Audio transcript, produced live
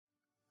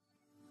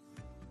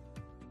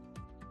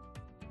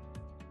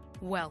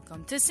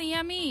Welcome to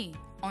CME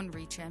on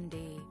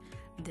ReachMD.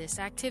 This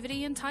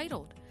activity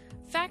entitled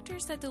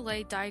Factors that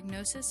Delay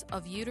Diagnosis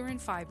of Uterine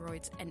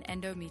Fibroids and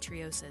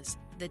Endometriosis,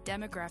 the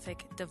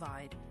Demographic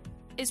Divide,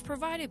 is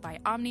provided by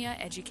Omnia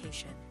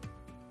Education.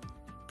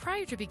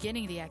 Prior to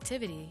beginning the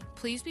activity,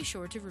 please be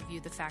sure to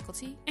review the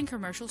faculty and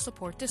commercial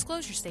support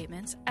disclosure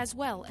statements as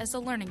well as the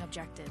learning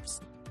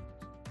objectives.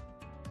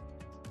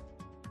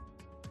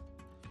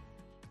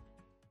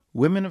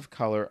 Women of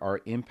color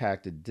are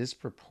impacted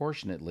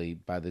disproportionately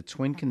by the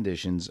twin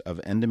conditions of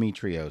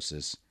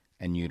endometriosis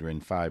and uterine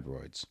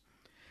fibroids.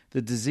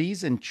 The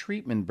disease and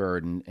treatment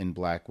burden in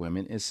Black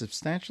women is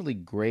substantially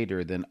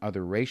greater than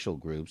other racial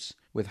groups,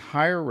 with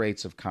higher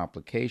rates of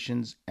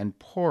complications and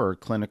poorer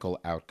clinical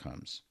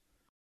outcomes.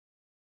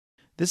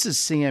 This is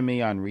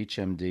CME on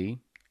ReachMD,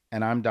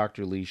 and I'm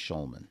Dr. Lee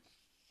Schulman.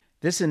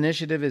 This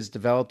initiative is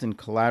developed in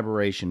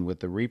collaboration with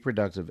the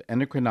Reproductive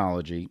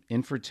Endocrinology,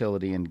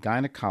 Infertility, and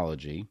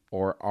Gynecology,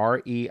 or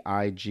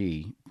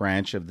REIG,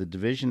 branch of the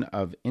Division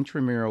of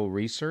Intramural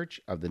Research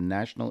of the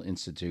National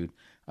Institute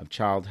of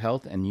Child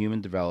Health and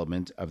Human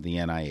Development of the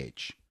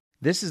NIH.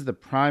 This is the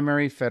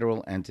primary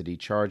federal entity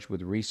charged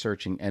with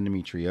researching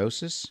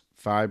endometriosis,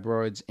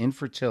 fibroids,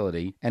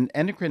 infertility, and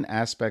endocrine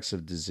aspects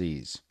of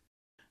disease.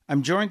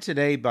 I'm joined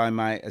today by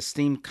my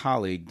esteemed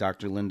colleague,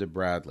 Dr. Linda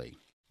Bradley.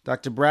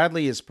 Dr.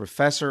 Bradley is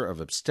professor of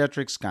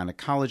obstetrics,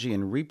 gynecology,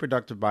 and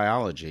reproductive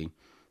biology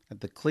at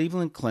the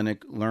Cleveland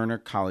Clinic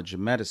Lerner College of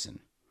Medicine.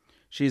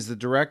 She is the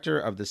director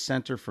of the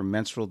Center for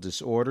Menstrual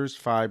Disorders,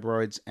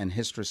 Fibroids, and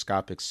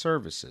Hysteroscopic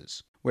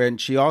Services, where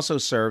she also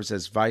serves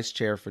as vice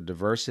chair for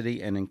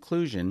diversity and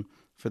inclusion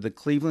for the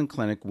Cleveland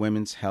Clinic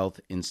Women's Health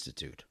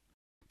Institute.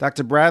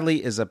 Dr.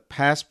 Bradley is a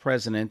past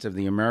president of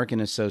the American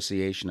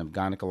Association of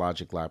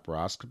Gynecologic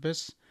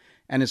Laparoscopists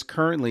and is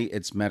currently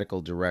its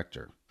medical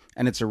director.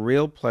 And it's a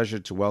real pleasure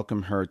to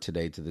welcome her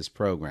today to this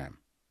program.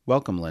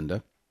 Welcome,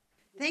 Linda.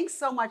 Thanks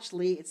so much,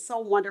 Lee. It's so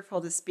wonderful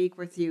to speak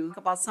with you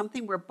about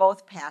something we're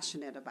both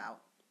passionate about,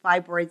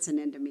 fibroids and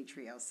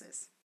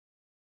endometriosis.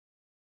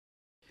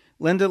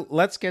 Linda,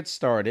 let's get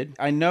started.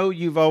 I know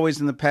you've always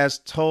in the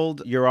past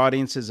told your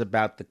audiences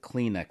about the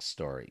Kleenex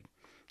story.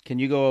 Can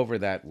you go over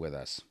that with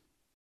us?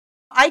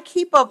 I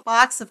keep a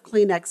box of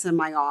Kleenex in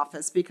my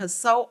office because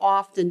so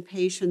often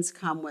patients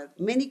come with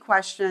many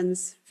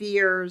questions,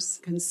 fears,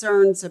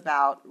 concerns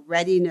about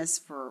readiness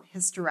for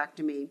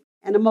hysterectomy.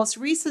 And the most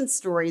recent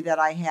story that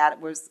I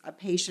had was a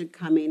patient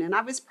coming, and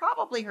I was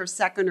probably her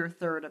second or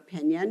third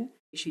opinion.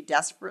 She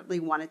desperately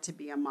wanted to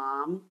be a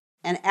mom.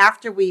 And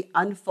after we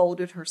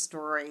unfolded her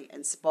story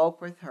and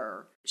spoke with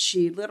her,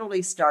 she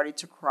literally started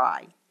to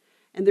cry.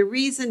 And the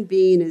reason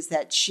being is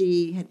that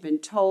she had been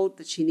told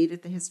that she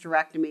needed the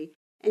hysterectomy.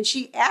 And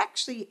she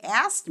actually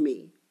asked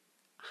me,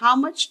 how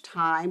much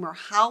time or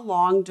how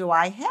long do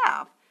I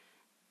have?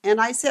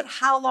 And I said,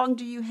 how long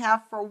do you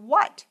have for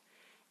what?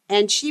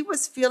 And she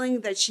was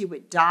feeling that she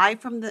would die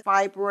from the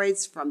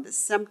fibroids, from the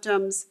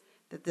symptoms,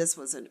 that this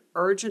was an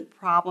urgent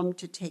problem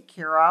to take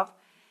care of.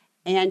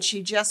 And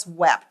she just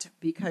wept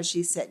because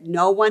she said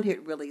no one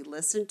had really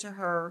listened to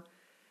her,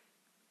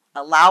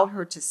 allowed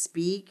her to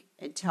speak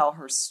and tell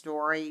her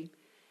story.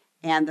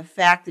 And the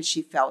fact that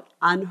she felt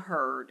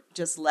unheard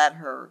just led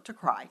her to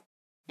cry.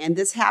 And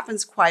this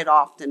happens quite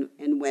often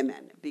in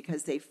women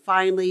because they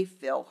finally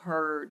feel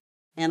heard.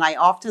 And I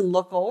often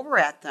look over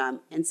at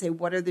them and say,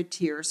 what are the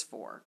tears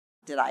for?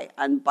 Did I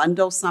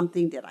unbundle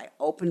something? Did I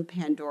open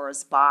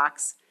Pandora's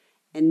box?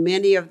 And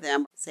many of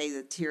them say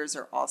the tears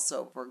are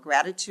also for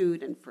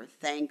gratitude and for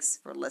thanks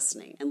for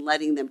listening and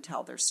letting them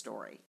tell their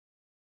story.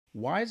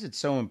 Why is it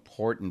so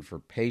important for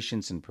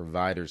patients and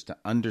providers to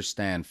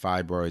understand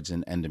fibroids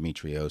and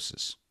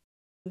endometriosis?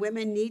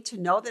 Women need to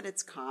know that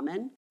it's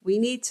common. We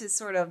need to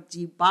sort of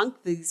debunk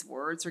these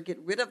words or get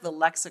rid of the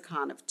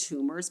lexicon of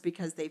tumors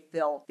because they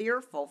feel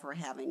fearful for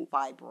having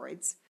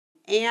fibroids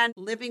and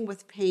living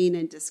with pain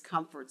and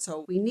discomfort.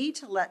 So we need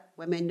to let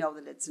women know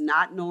that it's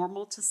not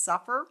normal to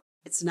suffer.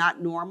 It's not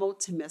normal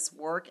to miss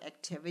work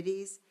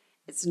activities.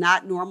 It's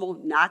not normal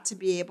not to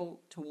be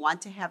able to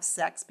want to have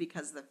sex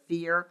because of the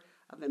fear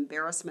of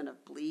embarrassment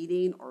of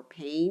bleeding or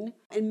pain.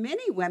 And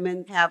many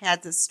women have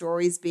had the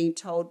stories being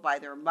told by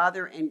their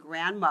mother and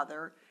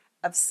grandmother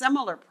of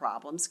similar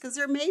problems because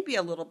there may be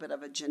a little bit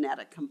of a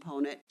genetic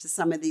component to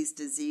some of these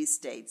disease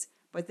states,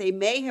 but they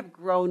may have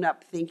grown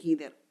up thinking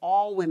that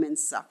all women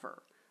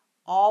suffer,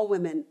 all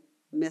women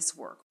miss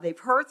work. They've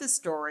heard the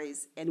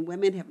stories and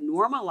women have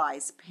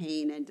normalized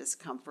pain and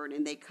discomfort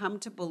and they come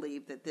to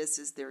believe that this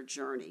is their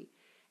journey.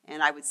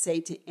 And I would say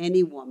to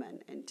any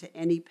woman and to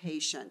any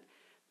patient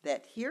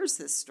that hears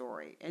this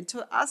story, and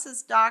to us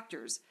as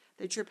doctors,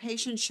 that your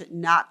patients should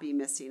not be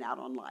missing out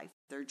on life,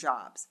 their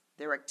jobs,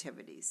 their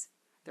activities,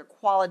 their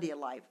quality of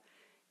life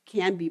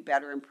can be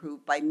better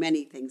improved by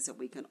many things that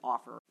we can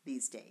offer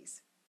these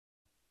days.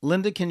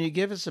 Linda, can you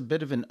give us a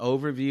bit of an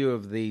overview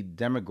of the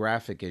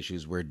demographic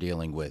issues we're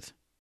dealing with?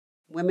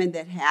 Women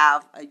that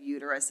have a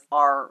uterus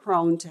are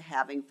prone to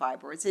having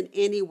fibroids, and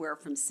anywhere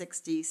from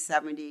 60,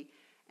 70,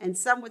 and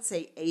some would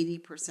say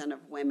 80%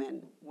 of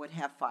women would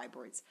have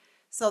fibroids.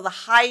 So the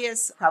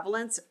highest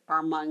prevalence are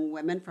among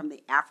women from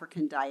the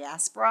African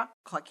diaspora.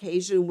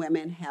 Caucasian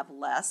women have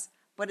less,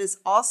 but it's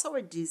also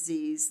a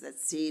disease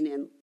that's seen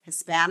in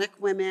Hispanic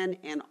women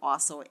and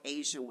also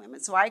Asian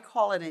women. So I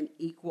call it an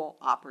equal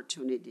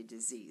opportunity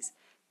disease.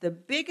 The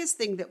biggest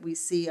thing that we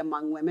see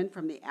among women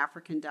from the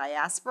African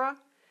diaspora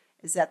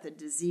is that the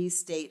disease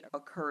state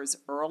occurs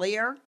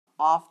earlier.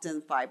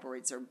 Often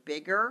fibroids are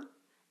bigger,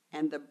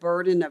 and the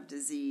burden of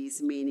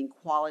disease, meaning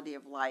quality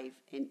of life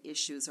and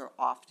issues, are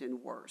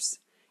often worse.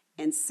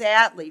 And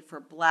sadly, for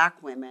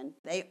Black women,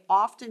 they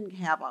often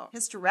have a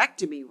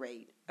hysterectomy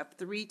rate of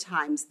 3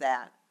 times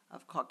that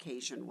of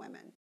Caucasian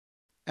women.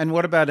 And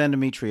what about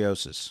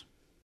endometriosis?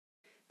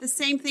 The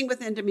same thing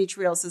with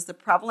endometriosis. The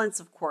prevalence,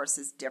 of course,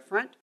 is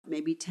different,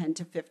 maybe 10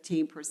 to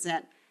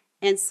 15%.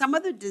 And some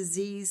of the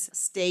disease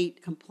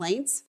state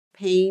complaints,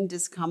 pain,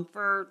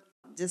 discomfort,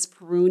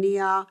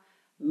 dyspareunia,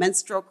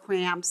 menstrual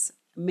cramps,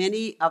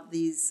 many of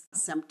these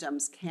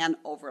symptoms can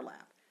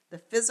overlap. The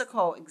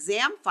physical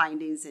exam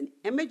findings and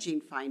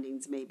imaging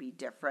findings may be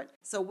different.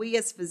 So we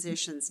as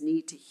physicians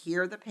need to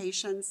hear the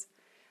patients,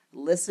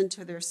 listen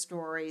to their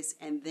stories,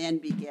 and then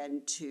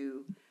begin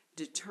to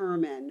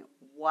determine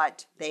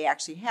what they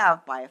actually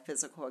have by a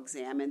physical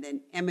exam and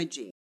then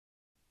imaging.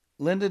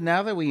 Linda,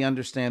 now that we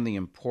understand the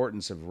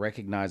importance of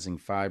recognizing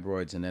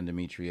fibroids and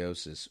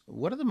endometriosis,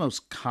 what are the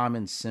most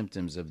common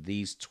symptoms of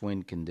these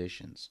twin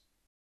conditions?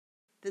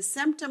 The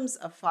symptoms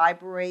of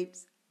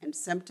fibroids and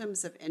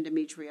symptoms of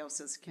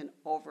endometriosis can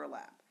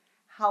overlap.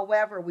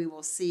 However, we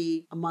will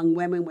see among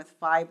women with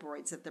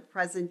fibroids that the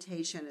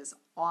presentation is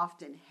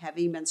often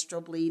heavy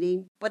menstrual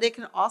bleeding, but it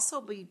can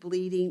also be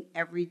bleeding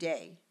every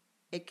day.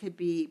 It could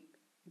be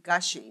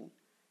gushing,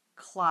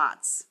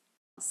 clots,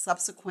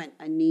 subsequent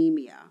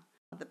anemia.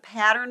 The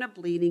pattern of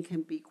bleeding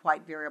can be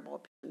quite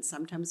variable. And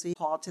sometimes we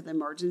call to the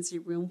emergency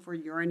room for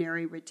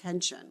urinary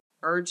retention,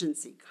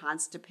 urgency,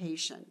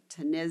 constipation,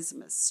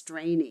 tenesmus,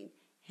 straining,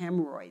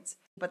 hemorrhoids.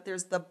 But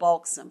there's the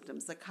bulk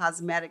symptoms, the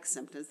cosmetic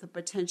symptoms, the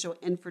potential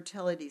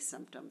infertility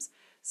symptoms.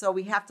 So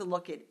we have to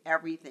look at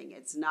everything.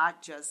 It's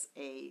not just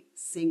a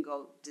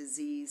single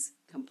disease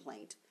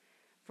complaint.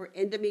 For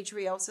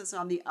endometriosis,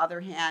 on the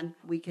other hand,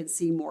 we can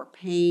see more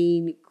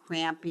pain,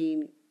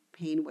 cramping,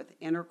 pain with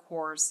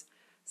intercourse,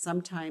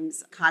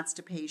 sometimes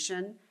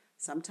constipation,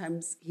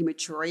 sometimes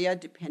hematuria,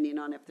 depending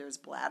on if there's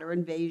bladder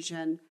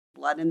invasion,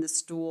 blood in the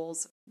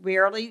stools.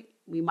 Rarely,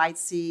 we might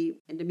see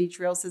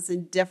endometriosis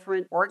in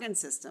different organ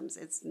systems.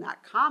 It's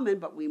not common,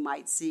 but we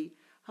might see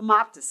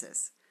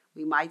hemoptysis.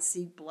 We might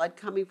see blood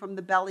coming from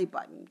the belly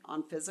button.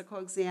 On physical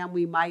exam,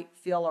 we might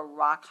feel a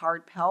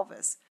rock-hard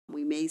pelvis.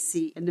 We may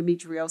see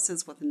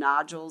endometriosis with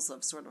nodules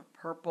of sort of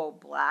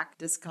purple-black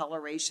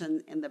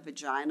discoloration in the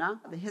vagina.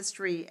 The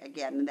history,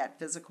 again, in that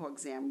physical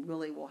exam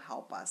really will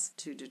help us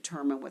to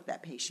determine what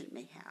that patient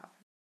may have.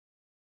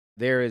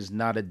 There is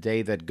not a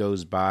day that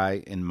goes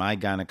by in my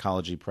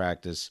gynecology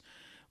practice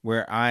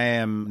where I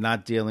am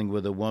not dealing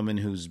with a woman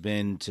who's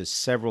been to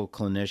several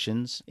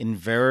clinicians,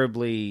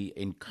 invariably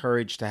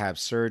encouraged to have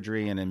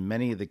surgery, and in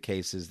many of the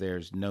cases,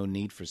 there's no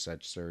need for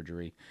such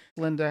surgery.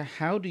 Linda,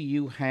 how do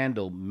you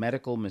handle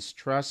medical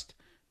mistrust,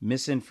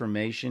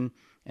 misinformation,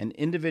 and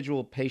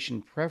individual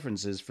patient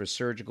preferences for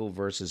surgical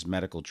versus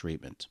medical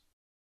treatment?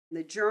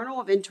 The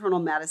Journal of Internal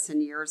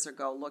Medicine years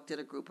ago looked at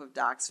a group of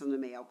docs from the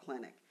Mayo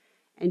Clinic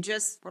and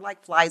just were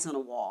like flies on a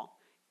wall.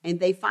 And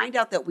they find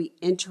out that we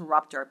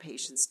interrupt our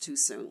patients too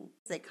soon.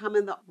 They come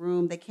in the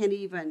room, they can't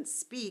even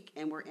speak,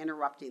 and we're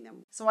interrupting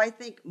them. So I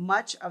think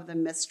much of the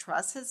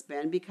mistrust has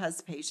been because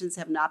patients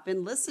have not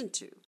been listened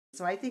to.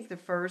 So I think the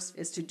first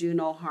is to do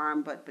no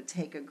harm, but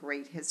take a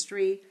great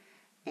history,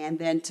 and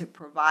then to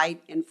provide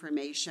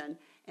information.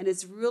 And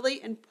it's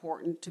really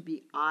important to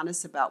be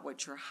honest about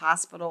what your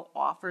hospital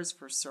offers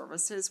for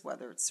services,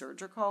 whether it's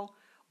surgical,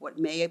 what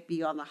may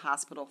be on the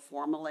hospital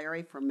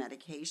formulary for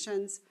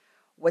medications,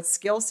 what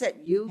skill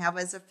set you have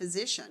as a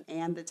physician,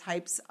 and the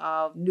types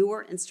of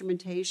newer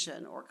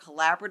instrumentation or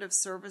collaborative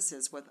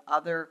services with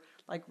other,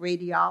 like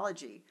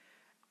radiology.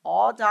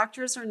 All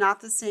doctors are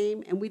not the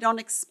same, and we don't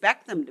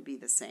expect them to be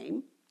the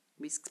same.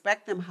 We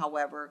expect them,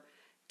 however,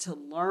 to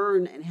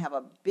learn and have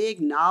a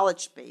big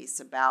knowledge base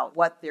about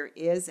what there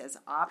is as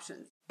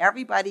options.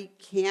 Everybody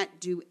can't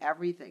do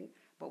everything,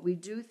 but we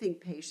do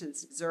think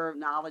patients deserve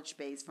knowledge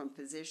base from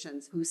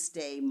physicians who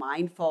stay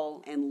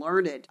mindful and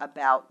learned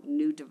about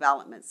new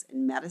developments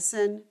in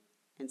medicine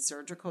and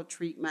surgical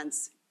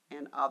treatments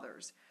and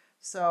others.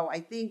 So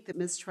I think the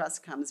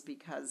mistrust comes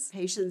because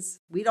patients,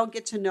 we don't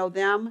get to know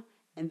them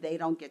and they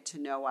don't get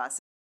to know us.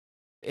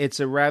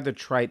 It's a rather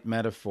trite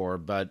metaphor,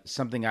 but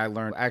something I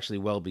learned actually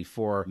well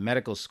before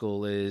medical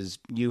school is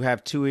you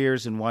have 2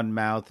 ears and 1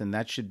 mouth, and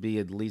that should be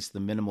at least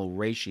the minimal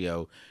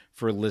ratio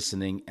for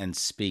listening and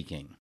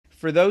speaking.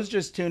 For those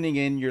just tuning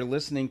in, you're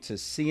listening to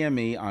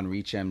CME on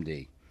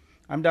ReachMD.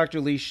 I'm Dr.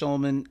 Lee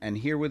Shulman, and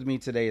here with me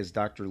today is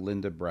Dr.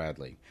 Linda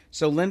Bradley.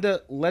 So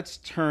Linda, let's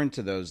turn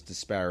to those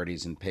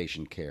disparities in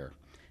patient care.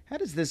 How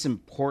does this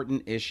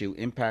important issue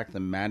impact the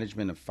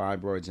management of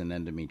fibroids and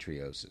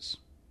endometriosis?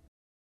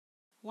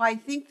 Well, I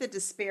think the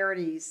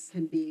disparities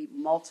can be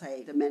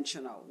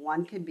multidimensional.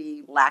 One can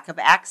be lack of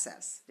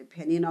access.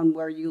 Depending on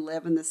where you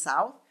live in the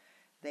South,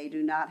 they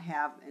do not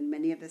have, in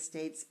many of the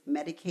states,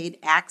 Medicaid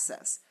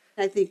access.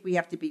 I think we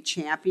have to be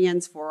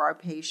champions for our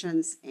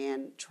patients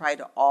and try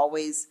to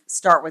always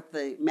start with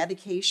the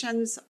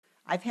medications.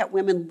 I've had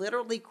women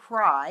literally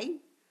cry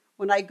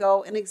when I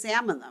go and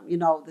examine them. You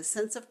know, the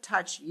sense of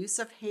touch, use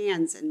of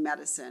hands in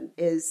medicine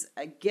is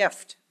a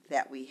gift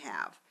that we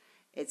have.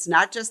 It's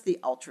not just the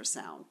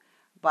ultrasound,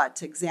 but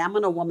to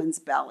examine a woman's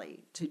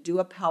belly, to do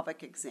a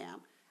pelvic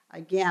exam.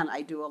 Again,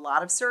 I do a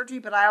lot of surgery,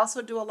 but I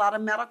also do a lot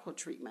of medical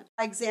treatment.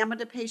 I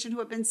examined a patient who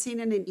had been seen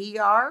in an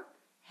ER,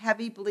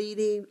 heavy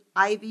bleeding,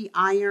 IV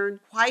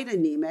iron, quite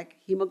anemic,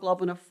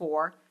 hemoglobin of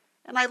 4.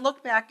 And I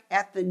look back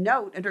at the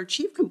note, and her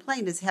chief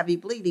complaint is heavy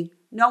bleeding.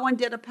 No one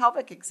did a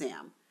pelvic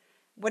exam.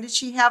 What did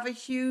she have? A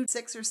huge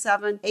 6 or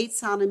 7, 8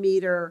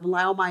 centimeter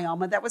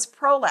leiomyoma that was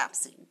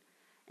prolapsing.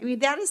 I mean,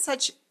 that is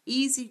such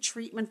easy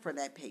treatment for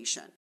that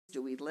patient.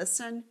 Do we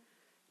listen?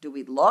 Do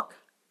we look?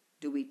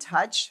 Do we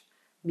touch?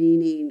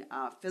 Meaning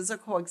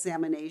physical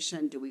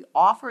examination. Do we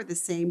offer the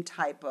same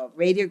type of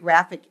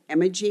radiographic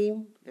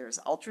imaging? There's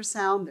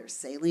ultrasound, there's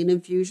saline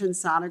infusion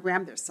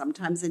sonogram, there's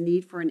sometimes a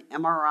need for an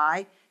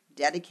MRI,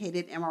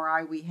 dedicated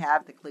MRI we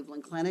have at the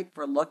Cleveland Clinic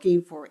for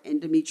looking for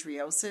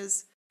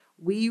endometriosis.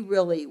 We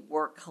really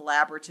work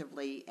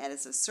collaboratively, and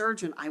as a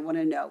surgeon, I want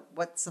to know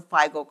what's the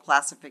FIGO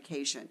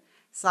classification,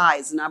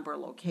 size, number,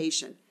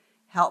 location.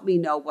 Help me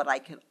know what I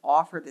can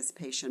offer this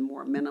patient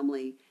more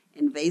minimally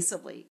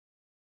invasively.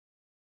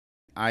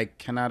 I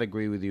cannot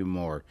agree with you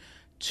more.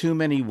 Too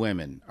many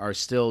women are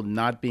still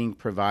not being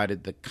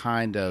provided the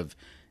kind of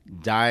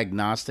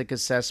diagnostic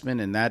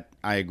assessment, and that,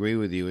 I agree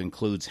with you,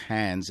 includes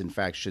hands, in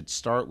fact, should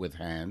start with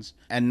hands,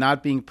 and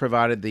not being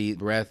provided the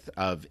breadth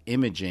of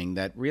imaging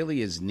that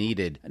really is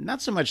needed,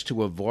 not so much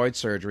to avoid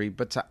surgery,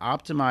 but to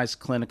optimize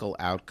clinical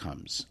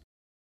outcomes.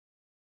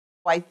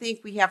 I think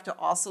we have to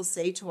also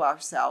say to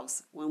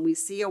ourselves, when we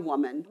see a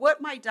woman,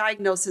 would my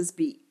diagnosis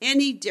be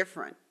any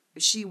different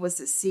if she was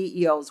a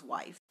CEO's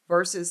wife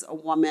versus a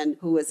woman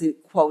who is,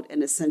 quote,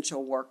 an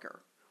essential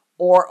worker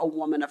or a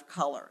woman of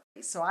color?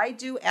 So I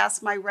do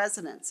ask my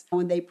residents,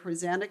 when they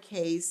present a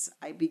case,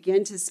 I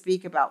begin to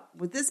speak about,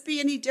 would this be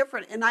any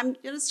different? And I'm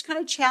just kind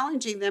of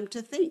challenging them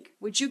to think,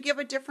 would you give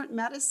a different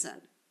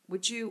medicine?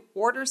 Would you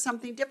order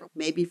something different?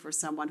 Maybe for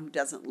someone who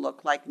doesn't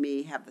look like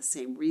me, have the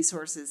same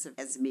resources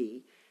as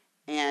me,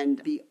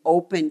 and be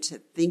open to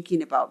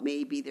thinking about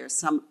maybe there's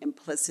some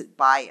implicit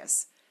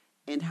bias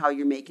in how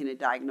you're making a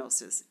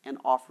diagnosis and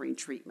offering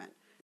treatment.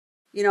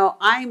 You know,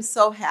 I'm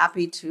so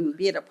happy to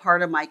be at a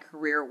part of my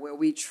career where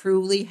we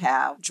truly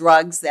have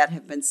drugs that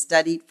have been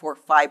studied for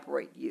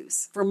fibroid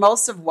use. For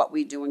most of what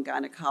we do in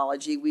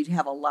gynecology, we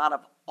have a lot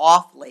of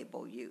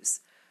off-label use.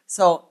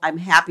 So I'm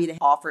happy to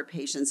offer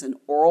patients an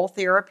oral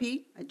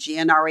therapy, a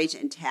GnRH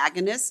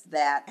antagonist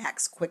that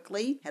acts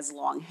quickly, has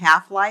long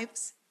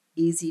half-lives,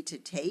 easy to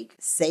take,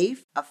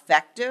 safe,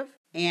 effective,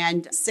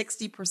 and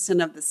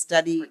 60% of the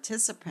study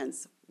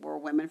participants were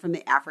women from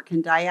the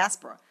African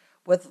diaspora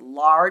with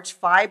large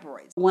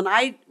fibroids. When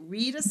I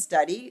read a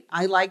study,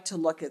 I like to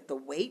look at the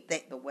weight.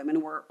 The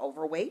women were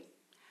overweight.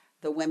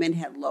 The women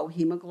had low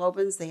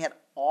hemoglobins. They had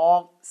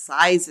all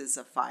sizes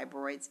of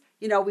fibroids.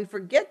 You know, we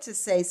forget to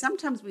say,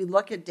 sometimes we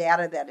look at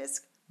data that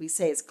we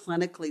say is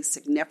clinically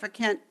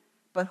significant,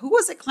 but who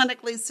was it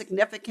clinically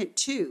significant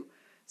to?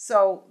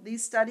 So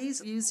these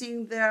studies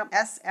using the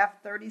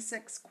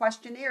SF36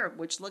 questionnaire,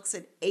 which looks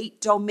at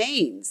 8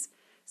 domains.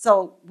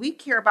 So we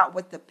care about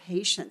what the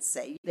patients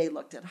say. They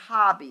looked at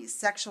hobbies,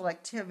 sexual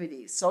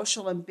activity,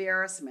 social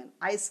embarrassment,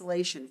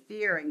 isolation,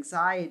 fear,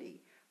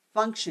 anxiety,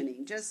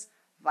 functioning, just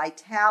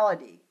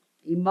vitality,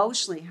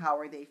 emotionally, how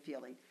are they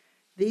feeling?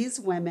 These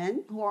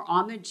women who are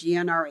on the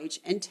GnRH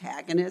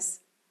antagonists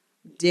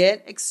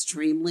did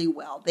extremely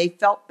well. They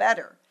felt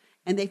better,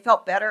 and they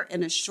felt better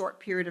in a short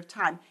period of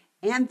time.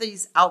 And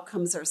these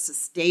outcomes are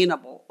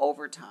sustainable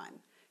over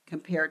time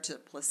compared to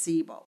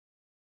placebo.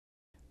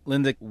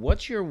 Linda,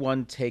 what's your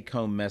one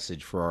take-home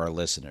message for our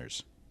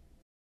listeners?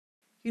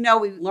 You know,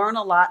 we learn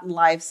a lot in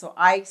life, so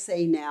I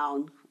say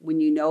now, when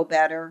you know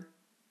better,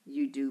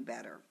 you do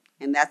better.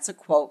 And that's a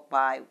quote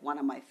by one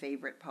of my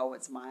favorite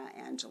poets, Maya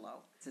Angelou.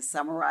 To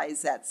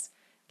summarize, that's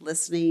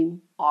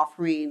listening,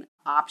 offering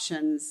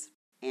options,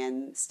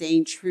 and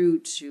staying true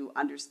to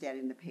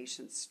understanding the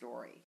patient's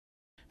story.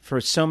 For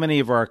so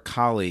many of our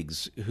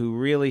colleagues who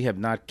really have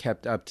not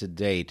kept up to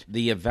date,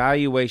 the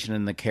evaluation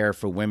and the care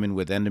for women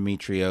with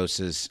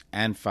endometriosis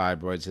and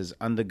fibroids has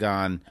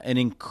undergone an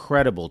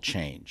incredible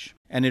change.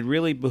 And it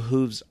really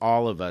behooves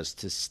all of us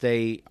to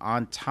stay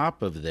on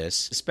top of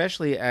this,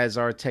 especially as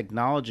our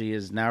technology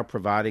is now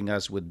providing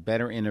us with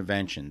better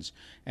interventions.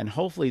 And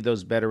hopefully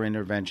those better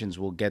interventions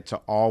will get to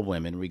all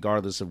women,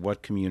 regardless of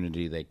what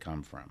community they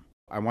come from.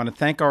 I want to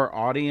thank our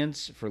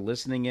audience for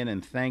listening in,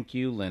 and thank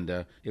you,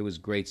 Linda. It was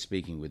great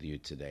speaking with you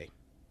today.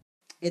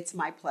 It's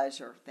my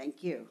pleasure.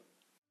 Thank you.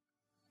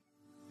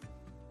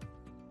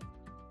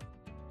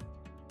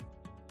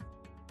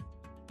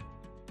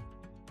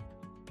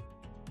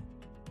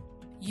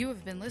 You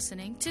have been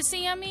listening to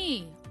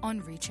CME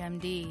on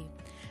ReachMD.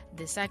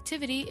 This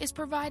activity is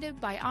provided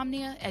by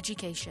Omnia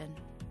Education.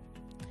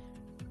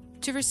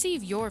 To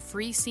receive your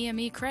free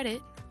CME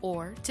credit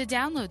or to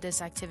download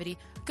this activity,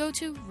 go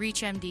to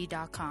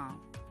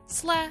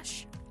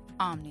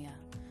reachmd.com/Omnia.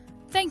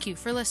 Thank you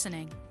for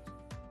listening.